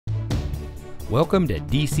Welcome to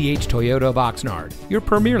DCH Toyota of Oxnard, your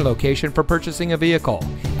premier location for purchasing a vehicle.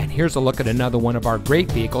 And here's a look at another one of our great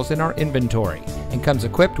vehicles in our inventory, and comes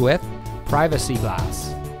equipped with privacy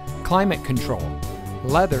glass, climate control,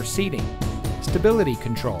 leather seating, stability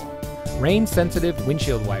control, rain-sensitive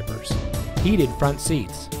windshield wipers, heated front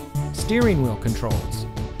seats, steering wheel controls,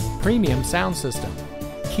 premium sound system,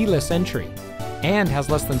 keyless entry, and has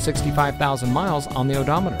less than 65,000 miles on the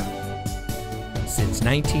odometer. Since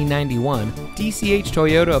 1991, DCH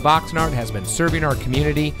Toyota of Oxnard has been serving our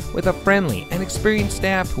community with a friendly and experienced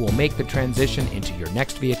staff who will make the transition into your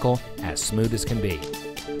next vehicle as smooth as can be.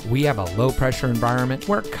 We have a low-pressure environment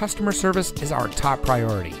where customer service is our top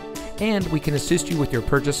priority, and we can assist you with your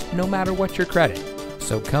purchase no matter what your credit.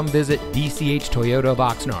 So come visit DCH Toyota of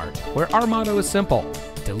Oxnard, where our motto is simple: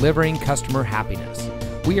 delivering customer happiness.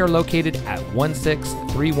 We are located at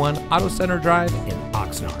 1631 Auto Center Drive in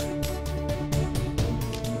Oxnard.